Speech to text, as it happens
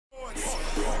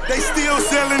They still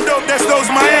selling dope, that's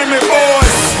those Miami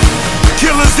boys.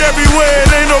 Killers everywhere,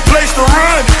 it ain't no place to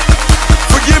run.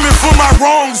 Forgive me for my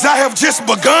wrongs, I have just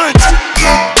begun.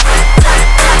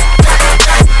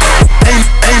 Ain't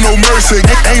no mercy,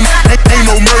 ain't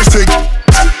no mercy.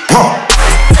 Got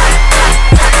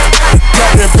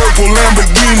that purple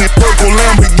Lamborghini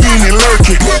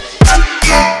lurking.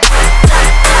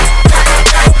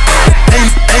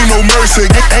 Ain't no mercy,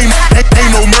 ain't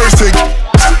no mercy.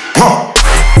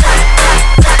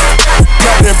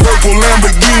 Got that purple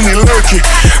Lamborghini lurking.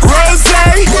 Rose,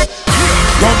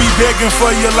 don't be begging for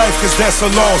your life, cause that's a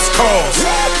lost cause.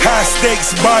 High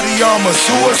stakes, body armor,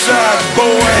 suicide,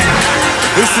 boy.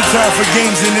 It's the time for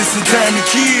games and it's the time to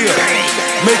kill.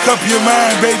 Make up your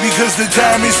mind, baby, cause the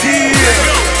time is here.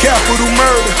 Capital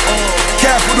murder,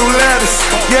 capital letters.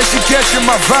 Yeah, she catching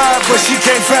my vibe, but she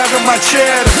can't fathom my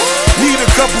cheddar. Need a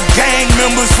couple gang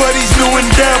members for these new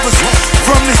endeavors.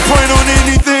 From this point on,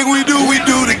 anything we do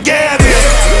together.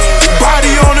 Body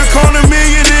on the corner,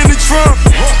 million in the trunk.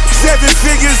 7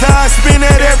 figures I spend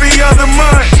that every other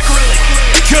month.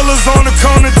 Killers on the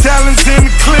corner, talents in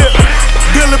the clip.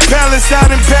 Build a palace out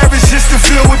in Paris just to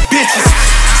fill with bitches.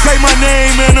 Say my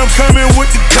name and I'm coming with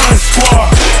the gun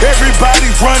squad. Everybody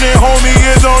running, homie,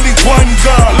 is only one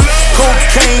God.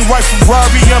 Cocaine, white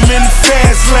Ferrari, I'm in the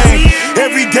fast lane.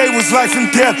 Every day was life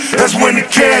and death, that's when the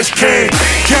cash came.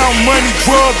 Count money,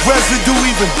 drug residue,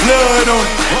 even blood on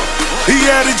it. He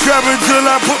had it driving till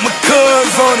I put my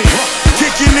cuz on it.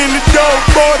 Kicking in the door,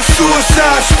 boy, the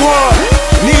suicide squad.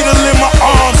 Needle in my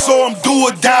arm, so I'm do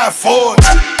or die for it.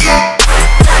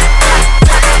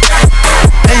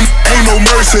 Ain't no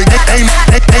mercy, ain't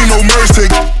no mercy.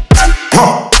 Got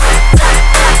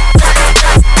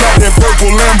that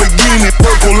purple Lamborghini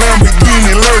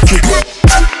lurking.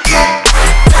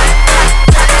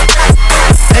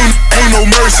 Ain't no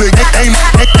mercy, ain't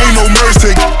no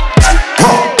mercy.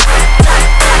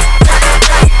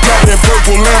 Got that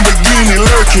purple Lamborghini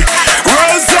lurking.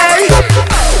 Rose.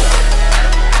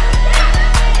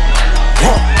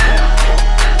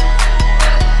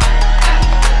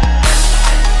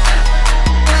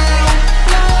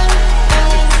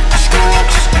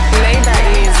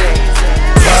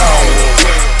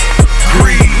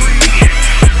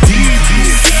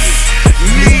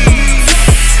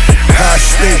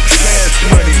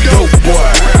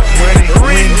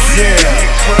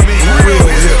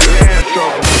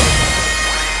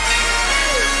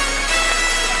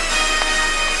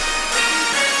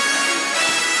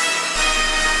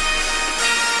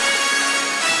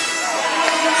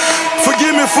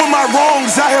 Forgive me for my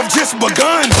wrongs, I have just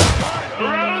begun.